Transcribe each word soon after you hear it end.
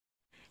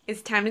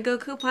It's time to go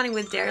couponing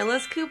with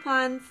Daryl's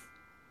Coupons.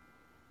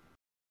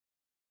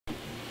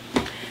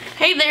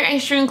 Hey there,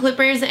 Extreme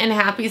Clippers, and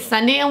happy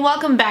Sunday, and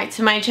welcome back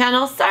to my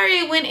channel. Sorry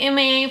I went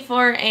MIA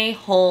for a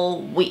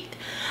whole week.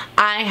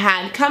 I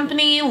had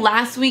company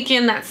last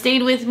weekend that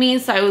stayed with me,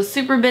 so I was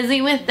super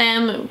busy with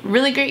them.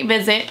 Really great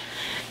visit.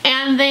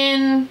 And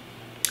then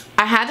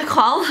I had to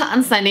call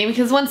on Sunday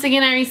because once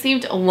again I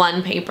received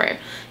one paper.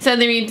 So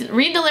they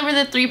re-delivered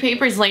the 3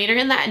 papers later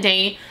in that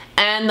day,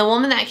 and the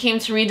woman that came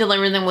to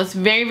re-deliver them was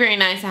very, very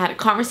nice. I had a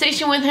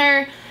conversation with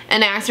her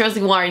and I asked her, I was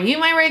like, well, are you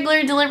my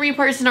regular delivery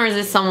person or is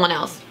this someone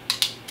else?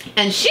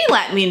 And she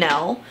let me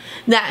know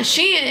that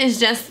she is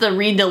just the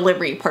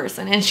re-delivery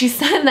person. And she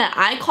said that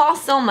I call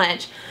so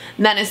much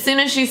that as soon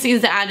as she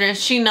sees the address,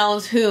 she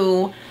knows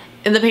who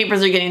the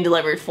papers are getting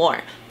delivered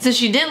for. So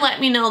she did let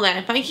me know that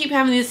if I keep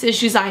having these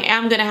issues, I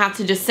am going to have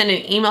to just send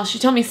an email. She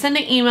told me send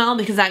an email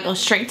because that goes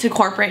straight to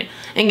corporate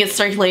and gets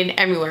circulated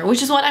everywhere,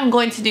 which is what I'm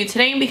going to do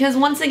today because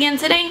once again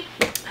today,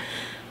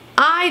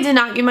 I did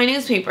not get my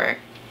newspaper.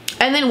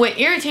 And then what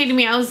irritated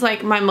me, I was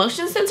like, my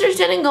motion sensors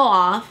didn't go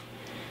off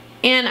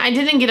and I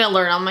didn't get an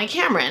alert on my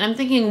camera. And I'm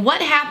thinking,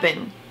 what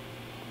happened?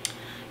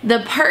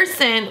 The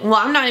person, well,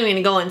 I'm not even going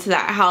to go into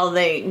that, how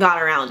they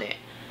got around it.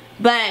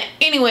 But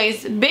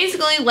anyways,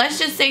 basically, let's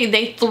just say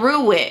they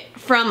threw it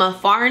from a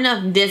far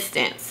enough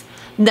distance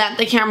that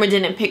the camera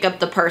didn't pick up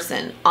the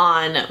person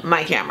on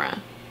my camera.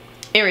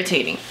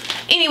 Irritating.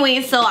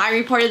 Anyway, so I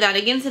reported that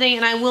again today,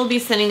 and I will be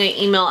sending an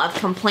email of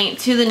complaint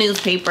to the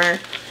newspaper.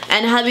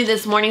 And hubby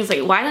this morning's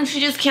like, why don't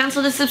you just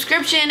cancel the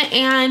subscription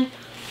and,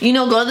 you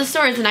know, go to the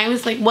stores? And I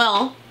was like,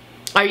 well,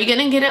 are you going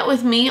to get it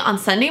with me on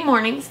Sunday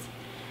mornings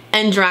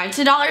and drive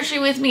to Dollar Tree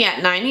with me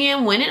at 9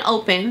 a.m. when it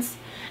opens?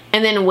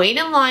 And then wait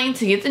in line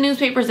to get the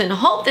newspapers and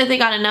hope that they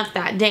got enough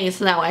that day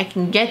so that way I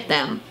can get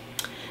them.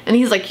 And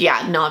he's like,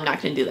 yeah, no, I'm not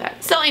going to do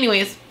that. So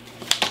anyways,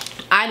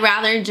 I'd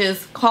rather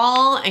just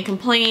call and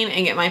complain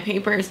and get my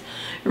papers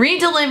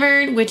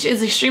re-delivered, which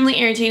is extremely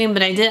irritating,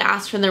 but I did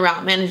ask for the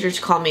route manager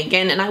to call me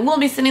again, and I will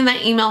be sending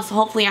that email, so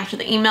hopefully after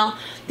the email,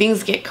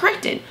 things get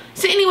corrected.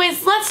 So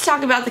anyways, let's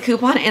talk about the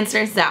coupon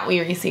inserts that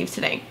we received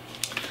today.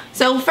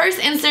 So first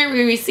insert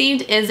we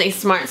received is a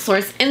Smart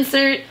Source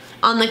insert.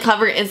 On the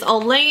cover is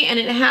Olay, and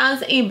it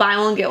has a buy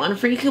one get one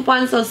free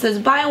coupon. So it says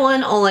buy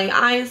one Olay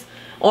Eyes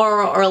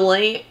or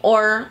Olay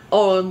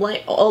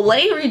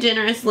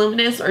Regenerous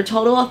Luminous or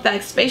Total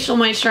Effects Facial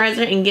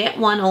Moisturizer and get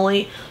one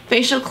Olay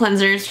Facial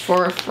Cleansers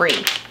for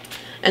free.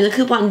 And the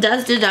coupon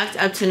does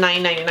deduct up to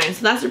 $9.99,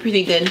 so that's a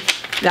pretty good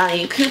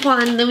value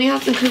coupon. Then we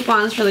have some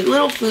coupons for like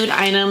little food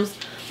items.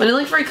 When I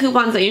look for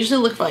coupons, I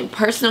usually look for like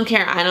personal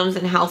care items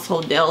and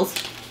household deals.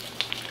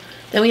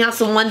 Then we have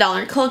some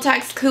 $1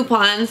 Kotex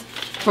coupons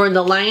for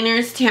the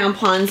liners,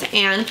 tampons,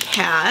 and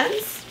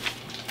pads.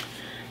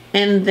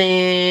 And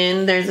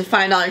then there's a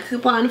 $5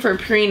 coupon for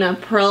Purina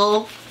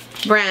Pro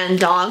brand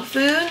dog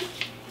food.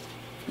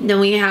 Then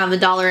we have a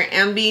 $1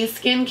 MB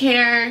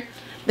skincare.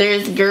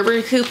 There's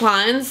Gerber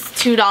coupons,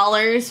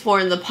 $2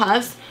 for the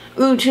puffs.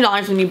 Ooh,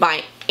 $2 when you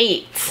buy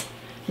 8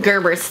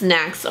 Gerber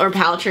snacks or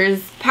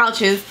pouches.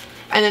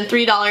 And then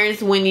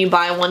 $3 when you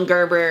buy 1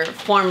 Gerber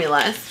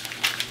formulas.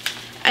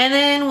 And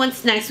then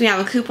what's next? We have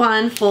a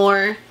coupon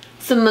for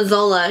some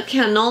Mazola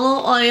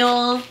canola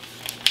oil.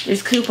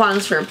 There's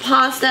coupons for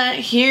pasta.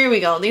 Here we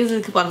go. These are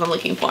the coupons I'm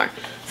looking for.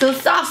 So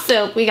soft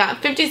soap, we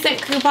got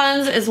 50-cent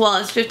coupons as well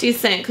as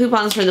 50-cent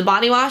coupons for the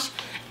body wash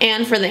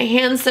and for the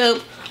hand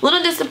soap. A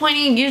little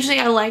disappointing. Usually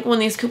I like when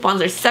these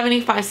coupons are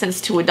 75 cents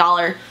to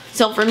 $1.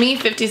 So for me,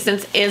 50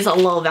 cents is a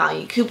low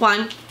value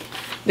coupon.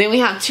 Then we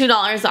have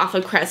 $2 off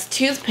of Crest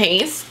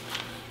toothpaste.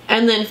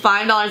 And then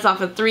 $5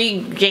 off of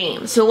 3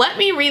 games. So let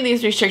me read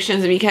these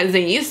restrictions because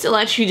they used to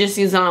let you just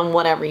use it on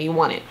whatever you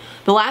wanted.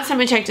 The last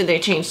time I checked it, they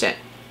changed it.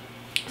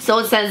 So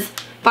it says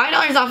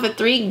 $5 off of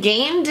 3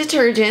 game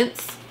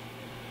detergents.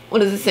 What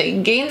does it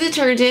say? Game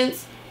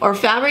detergents or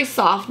fabric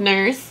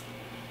softeners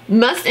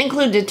must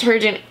include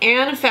detergent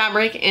and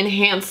fabric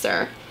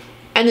enhancer.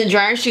 And the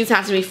dryer sheets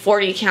has to be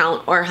 40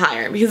 count or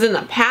higher. Because in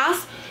the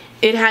past,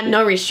 it had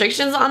no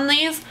restrictions on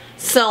these.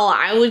 So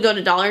I would go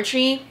to Dollar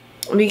Tree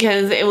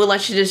because it would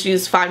let you just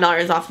use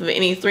 $5 off of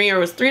any 3, or it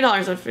was $3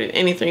 off of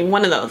any 3,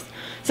 one of those.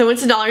 So I went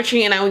to Dollar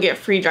Tree and I would get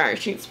free dryer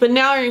sheets. But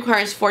now it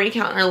requires 40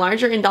 count or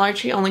larger, and Dollar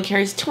Tree only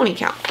carries 20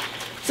 count.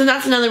 So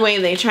that's another way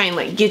they try and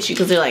like get you,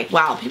 because they're like,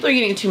 wow, people are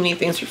getting too many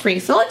things for free,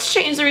 so let's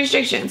change the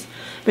restrictions.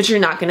 But you're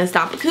not going to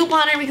stop a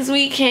couponer because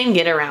we can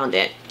get around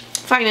it.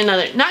 Find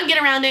another, not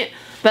get around it,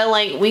 but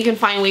like we can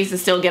find ways to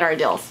still get our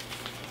deals.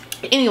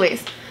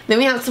 Anyways, then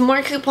we have some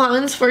more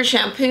coupons for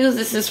shampoos.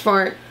 This is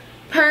for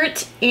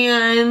Pert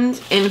and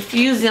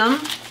Infusion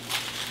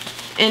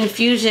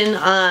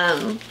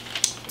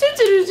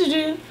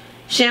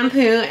shampoo.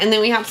 And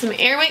then we have some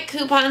Airwick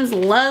coupons.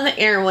 Love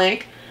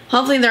Airwick.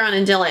 Hopefully they're on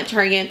a deal at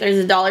Target.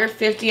 There's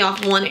 $1.50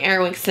 off 1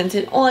 Airwick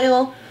scented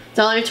oil,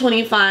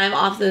 $1.25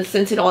 off the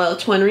scented oil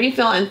twin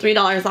refill, and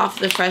 $3 off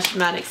the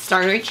Freshmatic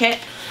starter kit.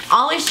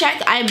 Always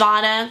check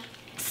Ibotta,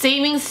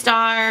 Saving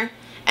Star,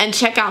 and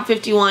Checkout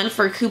 51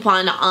 for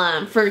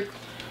coupon for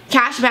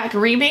cashback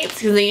rebates,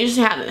 because they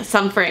usually have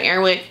some for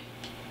Airwick,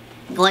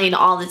 Glade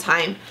all the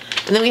time.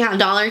 And then we have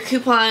dollar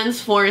coupons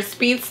for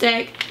Speed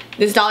Stick.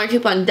 This dollar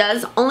coupon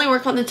does only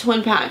work on the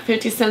twin pack.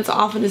 50 cents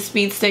off of the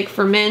Speed Stick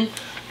for men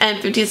and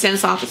 50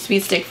 cents off the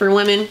Speed Stick for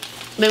women.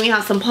 Then we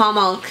have some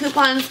Palmolive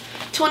coupons.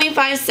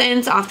 25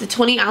 cents off the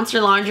 20 ounce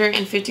or larger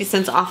and 50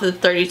 cents off of the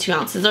 32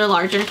 ounces or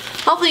larger.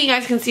 Hopefully you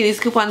guys can see these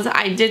coupons.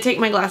 I did take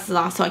my glasses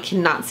off, so I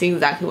cannot see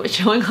exactly what's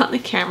showing on the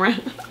camera.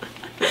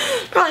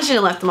 Probably should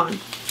have left them on.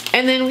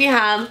 And then we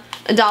have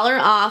 $1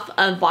 off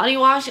of body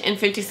wash and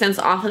 50 cents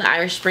off of the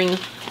Irish Spring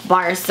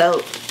bar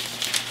soap.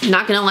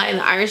 Not gonna lie,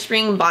 the Irish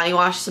Spring body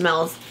wash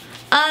smells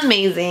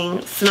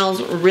amazing.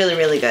 Smells really,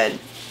 really good.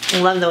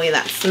 I love the way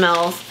that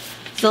smells.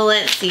 So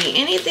let's see,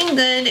 anything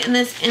good in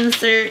this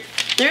insert?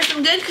 There's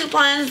some good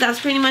coupons. That's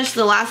pretty much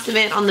the last of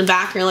it. On the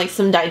back are like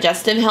some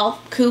digestive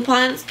health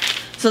coupons.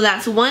 So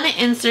that's one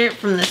insert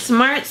from the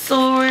Smart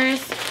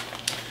Source.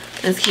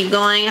 Let's keep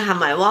going. I have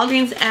my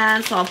Walgreens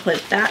ad, so I'll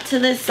put that to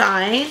the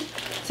side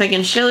so I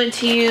can show it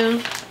to you.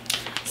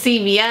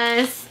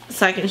 CVS,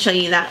 so I can show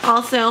you that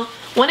also.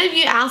 One of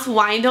you asked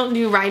why I don't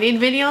do Rite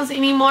Aid videos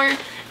anymore.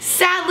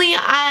 Sadly,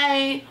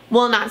 I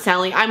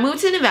moved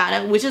to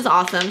Nevada, which is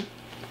awesome.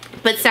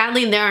 But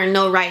sadly, there are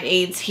no Rite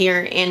Aids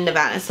here in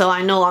Nevada, so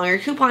I no longer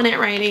coupon at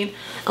Rite Aid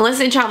unless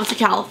I travel to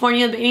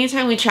California. But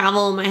anytime we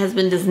travel, my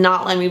husband does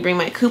not let me bring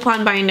my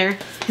coupon binder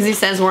because he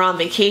says we're on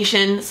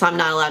vacation, so I'm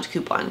not allowed to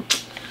coupon.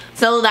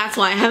 So that's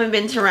why I haven't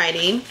been to Rite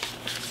Aid.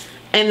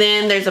 And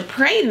then there's a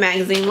Parade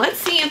magazine. Let's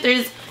see if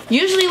there's,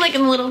 usually like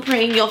in the little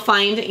Parade, you'll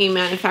find a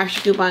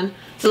manufacturer coupon.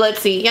 So let's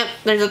see. Yep,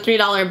 there's a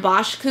 $3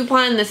 Bosch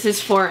coupon. This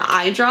is for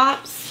eye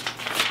drops.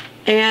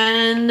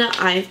 And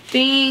I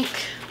think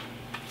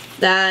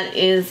that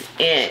is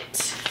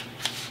it.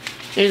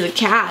 There's a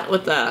cat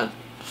with a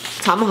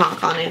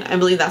tomahawk on it. I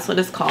believe that's what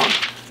it's called.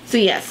 So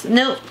yes,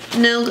 no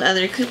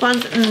other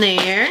coupons in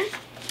there.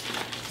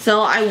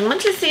 So I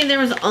want to say there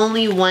was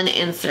only one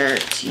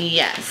insert.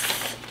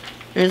 Yes,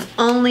 there's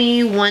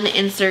only one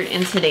insert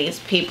in today's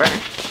paper.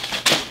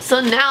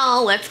 So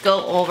now let's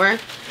go over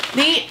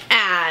the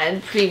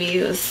ad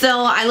previews.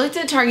 So I looked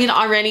at Target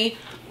already.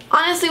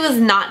 Honestly, was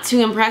not too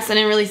impressed. I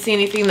didn't really see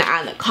anything in the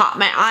ad that caught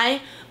my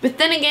eye. But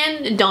then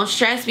again, don't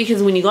stress,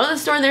 because when you go to the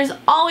store, there's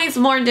always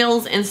more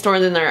deals in store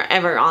than there are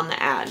ever on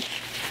the ad.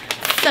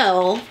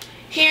 So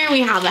here we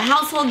have a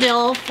household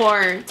deal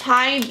for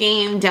Tide,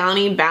 Gain,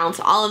 Downy, Bounce,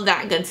 all of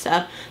that good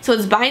stuff. So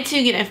it's buy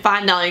two, get a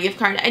 $5 gift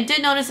card. I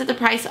did notice that the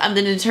price of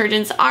the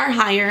detergents are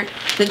higher.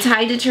 The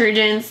Tide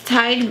detergents,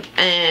 Tide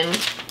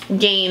and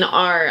Gain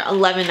are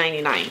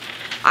 $11.99.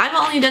 I've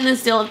only done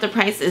this deal if the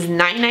price is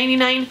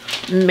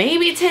 $9.99,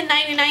 maybe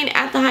 $10.99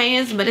 at the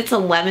highest, but it's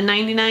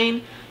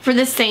 $11.99 for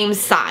the same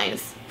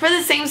size. For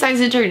the same size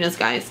detergents,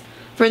 guys.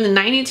 For the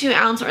 92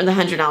 ounce or the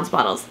 100 ounce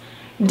bottles.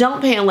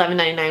 Don't pay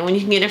 $11.99 when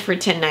you can get it for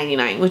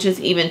 $10.99, which is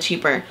even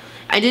cheaper.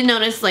 I did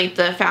notice like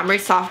the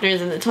fabric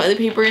softeners and the toilet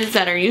papers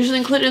that are usually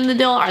included in the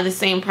deal are the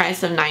same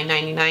price of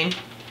 $9.99.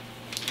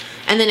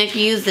 And then if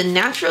you use the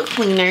natural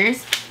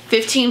cleaners,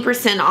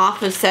 15%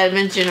 off of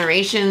 7th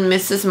Generation,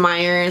 Mrs.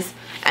 Meyer's,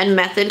 and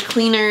Method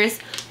cleaners.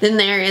 Then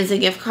there is a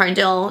gift card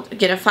deal.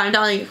 Get a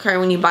 $5 gift card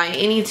when you buy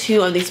any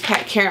two of these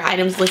pet care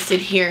items listed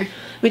here,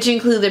 which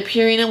include the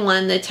Purina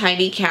One, the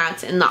Tidy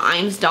Cats, and the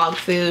Iams dog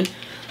food.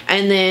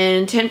 And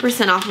then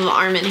 10% off of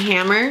Arm &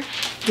 Hammer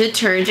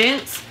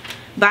detergents.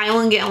 Buy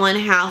one, get one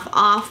half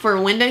off for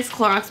Windex,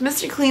 Clorox,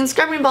 Mr. Clean,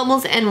 Scrubbing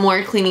Bubbles, and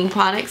more cleaning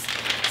products.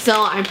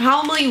 So I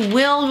probably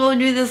will go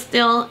do this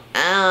deal.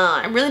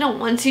 I really don't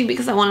want to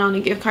because I want it on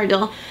a gift card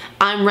deal.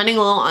 I'm running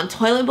low on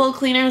toilet bowl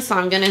cleaners, so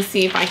I'm going to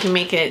see if I can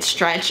make it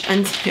stretch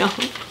until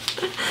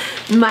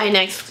my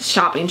next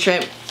shopping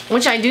trip.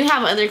 Which I do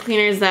have other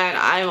cleaners that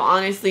I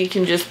honestly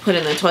can just put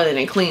in the toilet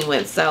and clean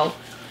with. So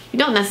you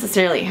don't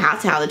necessarily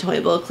have to have the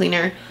toilet bowl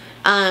cleaner.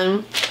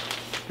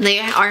 They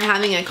are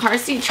having a car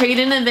seat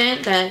trade-in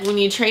event that when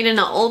you trade in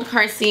an old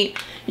car seat,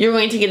 you're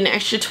going to get an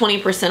extra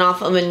 20%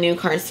 off of a new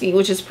car seat,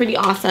 which is pretty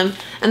awesome.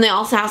 And they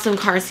also have some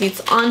car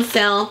seats on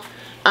sale.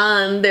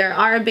 There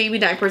are baby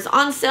diapers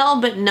on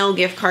sale, but no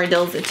gift card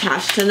deals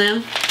attached to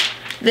them.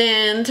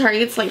 Then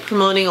Target's like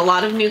promoting a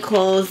lot of new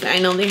clothes. I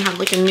know they have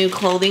like a new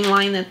clothing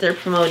line that they're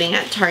promoting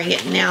at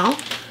Target now.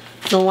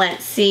 So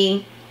let's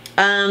see.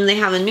 They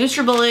have a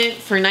NutriBullet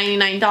for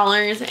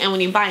 $99, and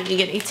when you buy it, you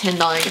get a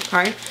 $10 gift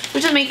card,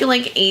 which will make it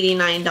like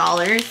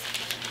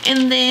 $89.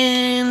 And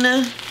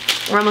then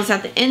we're almost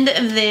at the end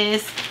of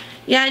this.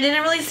 Yeah, I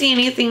didn't really see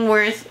anything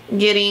worth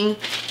getting.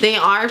 They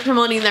are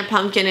promoting their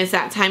pumpkin. It's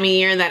that time of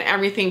year that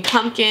everything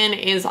pumpkin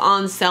is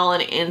on sale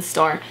and in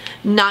store.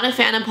 Not a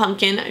fan of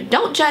pumpkin.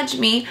 Don't judge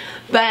me,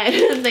 but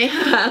they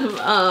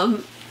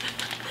have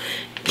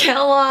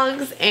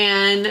Kellogg's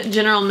and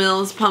General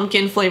Mills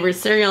pumpkin flavored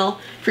cereal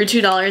for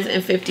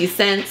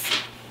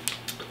 $2.50.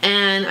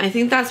 And I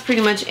think that's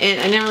pretty much it.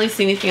 I didn't really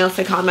see anything else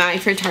that caught my eye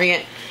for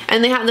Target.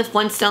 And they have the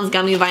Flintstones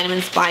gummy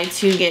vitamins buy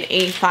two get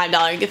a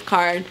 $5 gift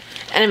card.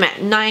 And I'm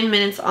at 9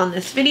 minutes on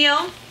this video.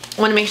 I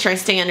want to make sure I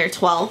stay under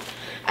 12.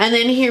 And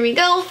then here we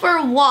go for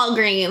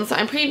Walgreens.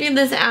 I previewed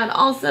this ad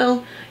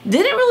also.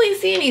 didn't really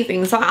see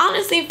anything. So I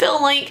honestly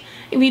feel like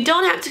if you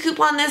don't have to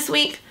coupon this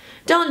week,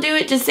 don't do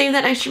it. Just save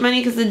that extra money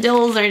because the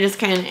deals are just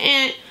kind of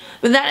eh.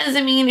 But that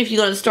doesn't mean if you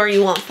go to the store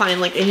you won't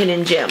find like a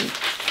hidden gem.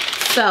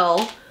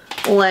 So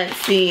let's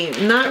see.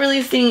 Not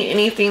really seeing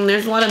anything.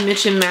 There's a lot of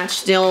Mitch and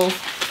Match deals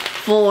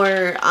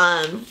for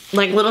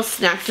like little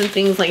snacks and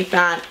things like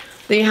that.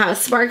 They have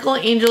Sparkle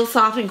Angel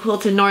Soft and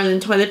Quilted Northern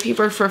toilet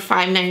paper for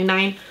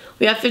 $5.99.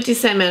 We have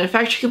 50-cent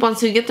manufacturer coupons,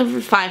 so you get them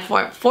for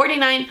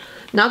 $5.49.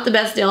 Not the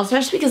best deal,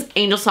 especially because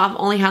Angel Soft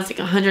only has like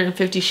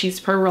 150 sheets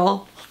per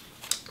roll.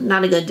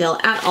 Not a good deal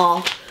at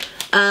all.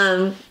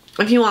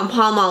 If you want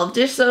Palmolive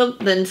dish soap,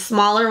 then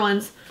smaller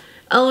ones.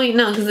 Oh wait,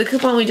 no, because the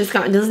coupon we just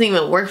got doesn't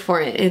even work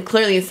for it. It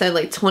clearly said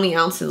like 20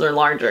 ounces or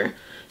larger.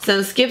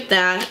 So skip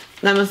that.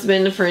 That must have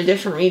been for a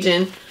different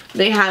region.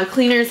 They have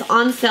cleaners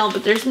on sale,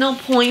 but there's no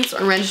points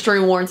or registry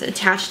rewards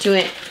attached to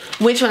it.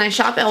 Which when I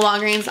shop at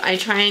Walgreens, I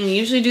try and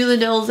usually do the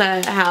deals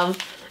that have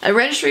a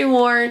registry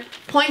reward,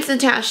 points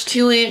attached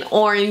to it,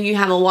 or you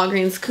have a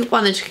Walgreens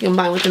coupon that you can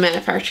combine with the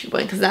manufacturer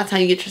coupon, because that's how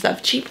you get your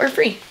stuff cheap or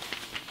free.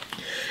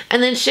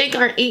 And then Shake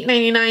are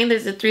 $8.99.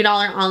 There's a $3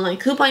 online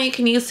coupon you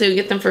can use, so you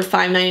get them for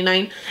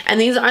 $5.99.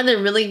 And these are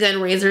the really good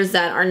razors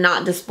that are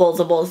not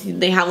disposables.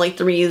 They have like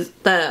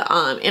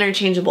the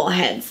interchangeable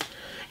heads.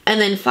 And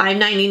then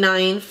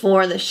 $5.99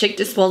 for the Shake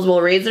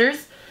disposable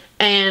razors.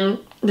 And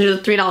there's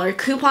a $3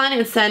 coupon.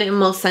 It said in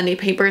most Sunday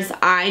papers.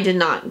 I did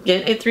not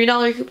get a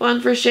 $3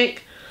 coupon for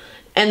Shake.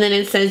 And then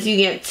it says you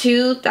get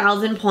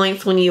 2,000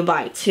 points when you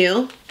buy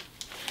 2.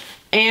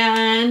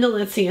 And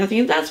let's see, I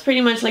think that's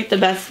pretty much like the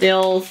best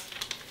deals.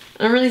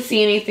 I don't really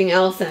see anything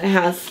else that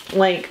has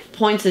like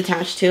points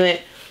attached to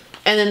it.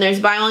 And then there's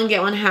buy one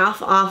get one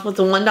half off with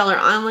a $1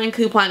 online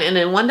coupon and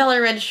a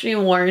 $1 registry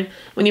reward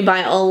when you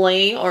buy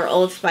Olay or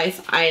Old Spice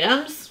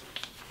items.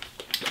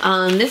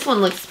 This one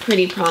looks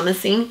pretty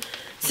promising.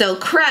 So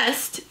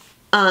Crest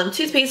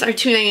toothpaste are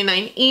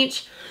 $2.99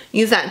 each.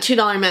 Use that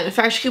 $2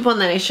 manufacturer coupon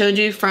that I showed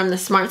you from the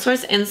Smart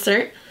Source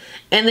insert.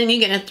 And then you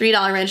get a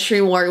 $3 registry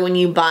reward when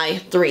you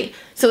buy 3.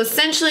 So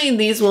essentially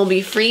these will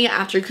be free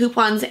after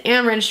coupons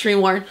and registry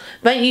reward.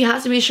 But you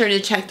have to be sure to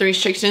check the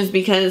restrictions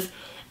because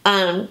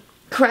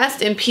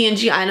Crest and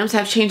P&G items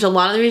have changed a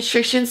lot of the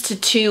restrictions to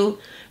 2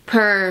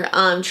 per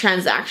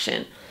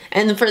transaction.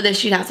 And for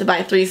this you'd have to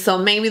buy 3. So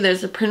maybe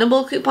there's a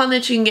printable coupon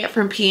that you can get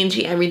from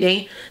P&G every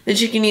day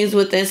that you can use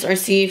with this, or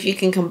see if you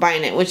can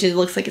combine it, which it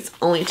looks like it's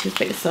only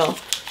toothpaste. So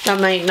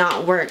that might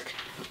not work.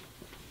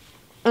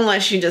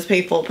 Unless you just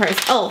pay full price.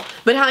 Oh,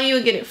 but how you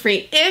would get it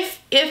free? If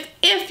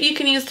you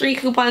can use 3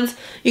 coupons,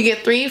 you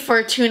get 3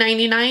 for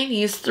 $2.99.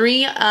 Use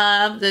 3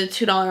 of the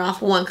 $2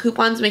 off 1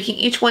 coupons, making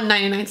each one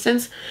 99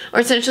 cents,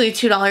 or essentially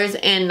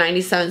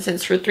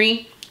 $2.97 for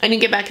 3. And you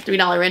get back a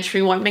 $3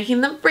 registry reward,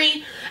 making them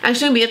free.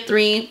 Actually, be a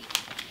free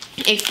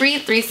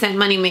 3-cent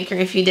money maker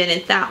if you did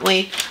it that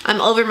way. I'm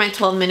over my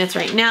 12 minutes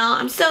right now.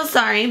 I'm so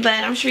sorry,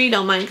 but I'm sure you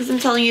don't mind because I'm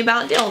telling you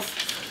about deals.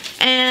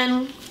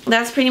 And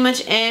that's pretty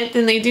much it.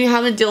 Then they do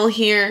have a deal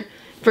here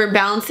for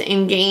Bounce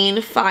and Gain,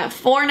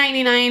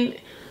 $4.99,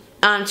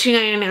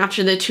 $2.99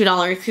 after the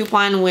 $2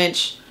 coupon,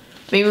 which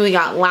maybe we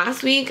got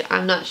last week.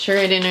 I'm not sure.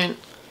 I didn't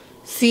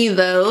see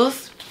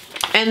those.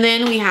 And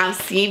then we have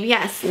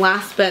CVS.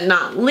 Last but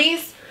not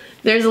least,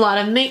 there's a lot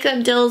of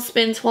makeup deals.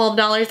 Spend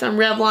 $12 on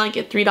Revlon,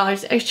 get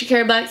 $3 extra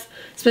care bucks.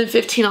 Spend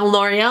 $15 on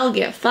L'Oreal,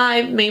 get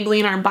 5.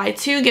 Maybelline are buy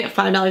 2, get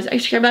 $5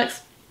 extra care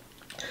bucks.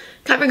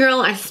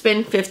 CoverGirl, I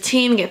spend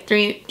 $15,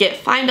 get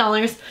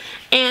 $5.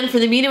 And for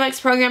the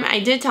BeautyWorks program, I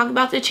did talk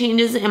about the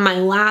changes in my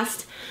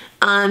last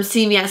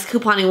CVS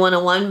Couponing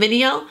 101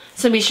 video.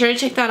 So be sure to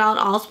check that out.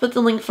 I'll also put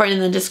the link for it in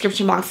the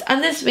description box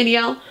of this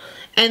video.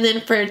 And then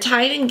for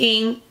Tide and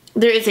Gain,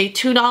 there is a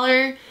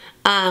 $2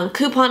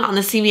 coupon on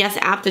the CVS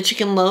app that you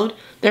can load.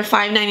 They're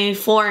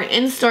 $5.94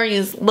 in store.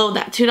 You load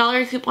that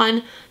 $2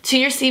 coupon to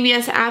your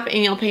CVS app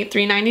and you'll pay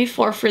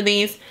 $3.94 for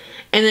these.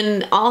 And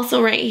then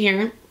also right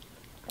here,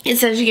 it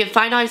says you get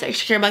 $5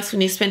 extra care bucks when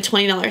you spend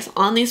 $20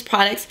 on these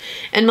products,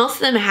 and most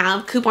of them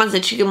have coupons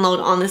that you can load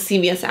on the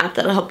CVS app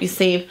that'll help you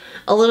save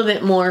a little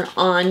bit more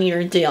on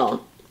your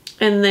deal.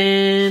 And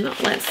then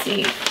let's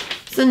see,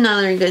 it's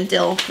another good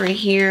deal for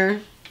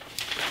here.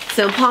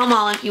 So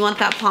Palmolive, if you want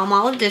that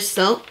Palmolive dish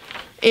soap,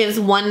 is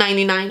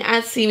 $1.99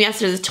 at CVS.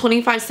 There's a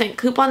 25-cent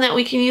coupon that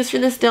we can use for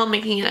this deal,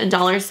 making it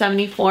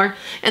 $1.74,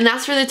 and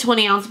that's for the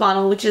 20-ounce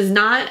bottle, which is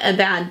not a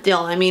bad deal.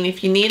 I mean,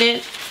 if you need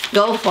it,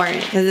 go for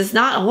it, because it's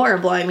not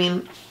horrible. I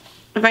mean,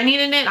 if I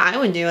needed it, I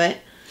would do it.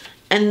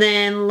 And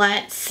then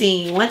let's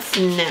see, what's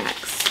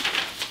next?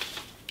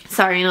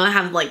 Sorry, you know, I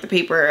have like the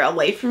paper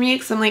away from me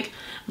because I'm like,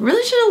 I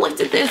really should have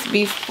looked at this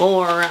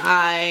before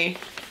I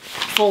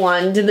full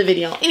on did the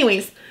video.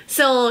 Anyways,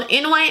 so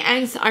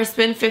NYX are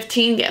spend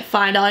 $15, get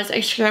 $5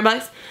 extra care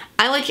bucks.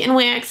 I like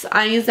NYX.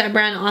 I use that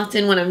brand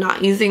often when I'm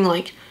not using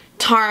like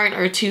Tarte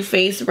or Too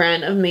Faced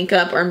brand of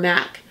makeup or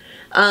MAC.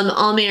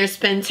 Almayer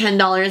spend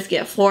 $10,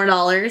 get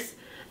 $4.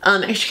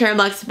 extra care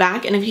bucks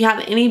back. And if you have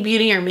any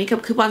beauty or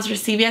makeup coupons for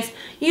CVS,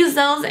 use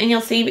those and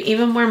you'll save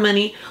even more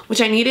money,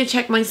 which I need to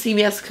check my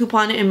CVS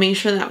coupon and make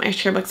sure that my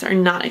extra care bucks are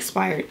not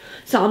expired.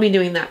 So I'll be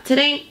doing that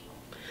today.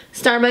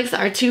 Starbucks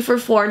are 2 for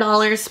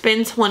 $4,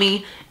 spend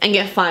 $20 and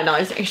get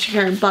 $5 extra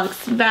care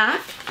bucks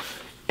back.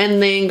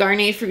 And then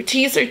Garnier Fruit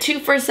Teas are 2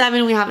 for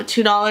 $7. We have a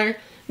 $2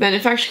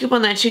 manufacturer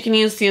coupon that you can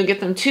use, so you'll get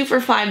them 2 for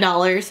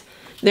 $5.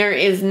 There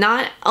is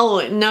not,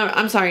 oh no,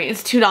 I'm sorry,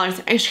 it's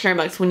 $2 extra care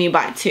bucks when you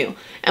buy 2.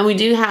 And we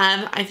do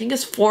have, I think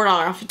it's $4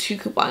 off a 2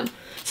 coupon.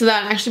 So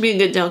that would actually be a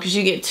good deal because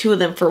you get 2 of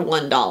them for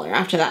 $1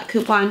 after that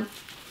coupon.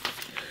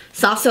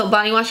 Soft soap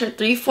body wash are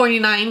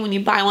 $3.49. When you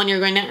buy one, you're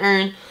going to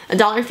earn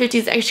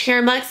 $1.50 extra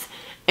care bucks.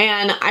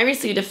 And I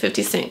received a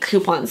 50-cent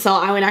coupon, so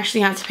I would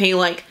actually have to pay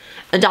like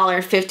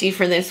 $1.50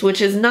 for this,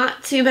 which is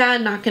not too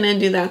bad. Not gonna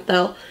do that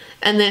though.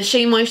 And then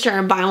Shea Moisture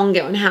are buy one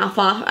get one half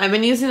off. I've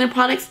been using their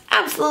products,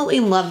 absolutely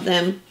love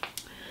them.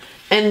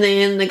 And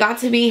then the Got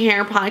to Be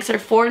hair products are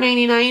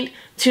 $4.99.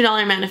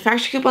 $2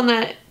 manufacturer coupon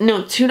that,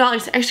 no,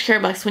 $2 extra care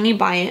bucks when you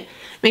buy it,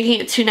 making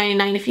it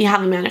 $2.99 if you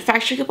have a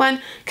manufacturer coupon.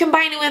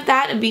 Combining with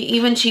that, it'd be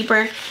even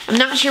cheaper. I'm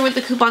not sure what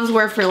the coupons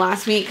were for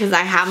last week because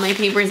I have my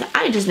papers.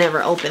 I just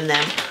never opened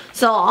them.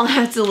 So I'll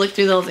have to look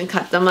through those and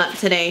cut them up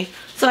today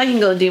so I can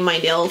go do my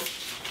deals.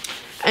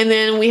 And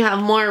then we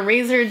have more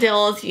razor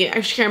deals. You get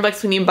extra care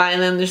bucks when you buy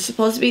them. There's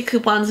supposed to be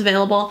coupons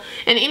available.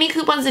 And any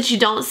coupons that you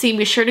don't see,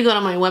 be sure to go to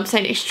my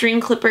website,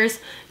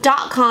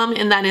 extremeclippers.com.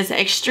 And that is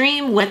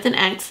extreme with an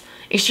X,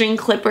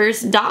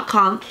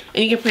 extremeclippers.com.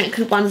 And you can print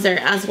coupons there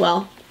as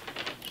well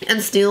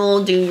and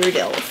still do your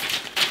deals.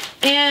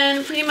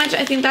 And pretty much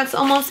I think that's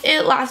almost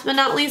it. Last but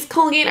not least,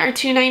 Colgate are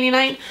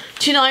 $2.99.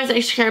 $2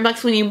 extra care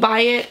bucks when you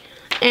buy it.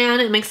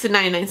 And it makes it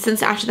 99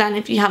 cents after that. And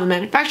if you have a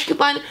manufacturer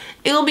coupon,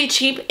 it will be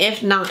cheap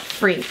if not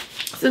free.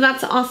 So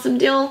that's an awesome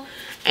deal.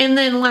 And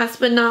then last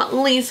but not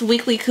least,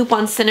 weekly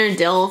coupon center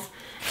deals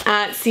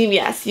at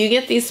CVS. You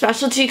get these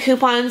specialty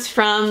coupons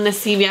from the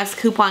CVS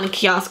coupon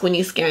kiosk when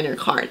you scan your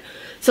card.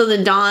 So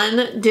the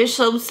Dawn dish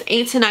soaps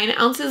 8 to 9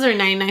 ounces are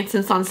 99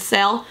 cents on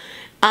sale.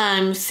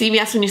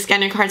 CVS, when you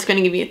scan your card, is going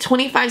to give you a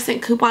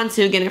 25-cent coupon,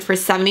 so you get it for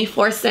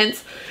 74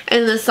 cents.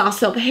 And the soft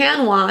soap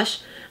hand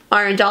wash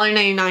are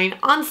 $1.99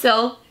 on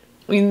sale.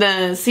 The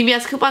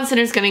CVS coupon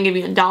center is going to give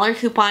you a $1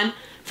 coupon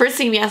for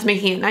CVS,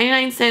 making it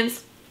 99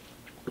 cents.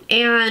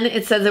 And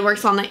it says it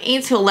works on the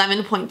 8 to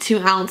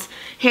 11.2 ounce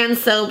hand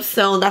soap,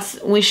 so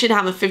we should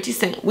have a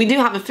 50-cent. We do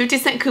have a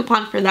 50-cent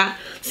coupon for that,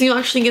 so you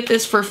actually get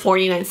this for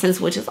 49 cents,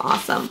 which is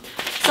awesome.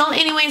 So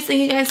anyways,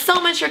 thank you guys so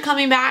much for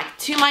coming back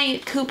to my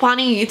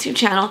couponing YouTube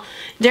channel.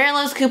 Dara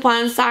loves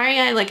coupons. Sorry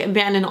I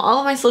abandoned all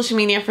of my social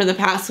media for the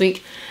past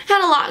week.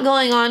 Had a lot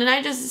going on, and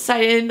I just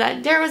decided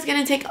that Dara was going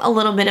to take a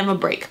little bit of a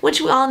break,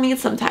 which we all need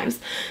sometimes.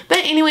 But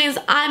anyways,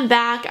 I'm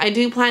back. I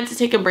do plan to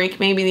take a break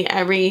maybe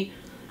every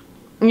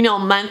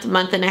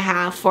month and a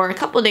half for a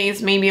couple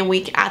days, maybe a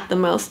week at the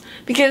most,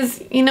 because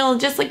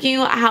just like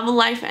you, I have a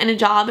life and a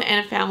job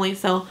and a family,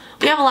 so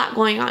we have a lot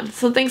going on.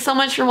 So thanks so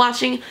much for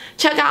watching.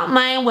 Check out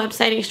my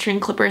website,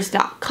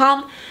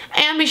 extremeclippers.com,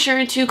 and be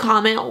sure to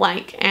comment,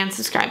 like, and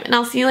subscribe, and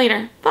I'll see you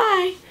later.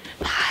 Bye.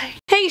 Bye.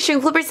 Hey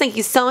Extreme Clippers, thank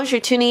you so much for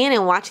tuning in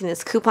and watching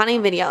this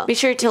couponing video. Be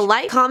sure to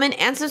like, comment,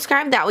 and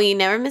subscribe, that way you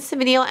never miss a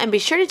video, and be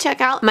sure to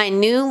check out my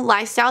new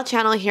lifestyle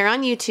channel here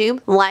on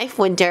YouTube, Life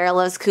with Dara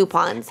Loves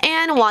Coupons.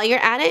 And while you're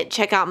at it,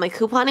 check out my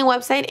couponing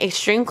website,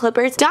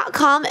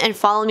 extremeclippers.com, and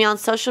follow me on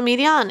social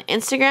media on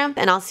Instagram,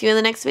 and I'll see you in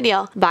the next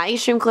video. Bye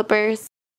Extreme Clippers.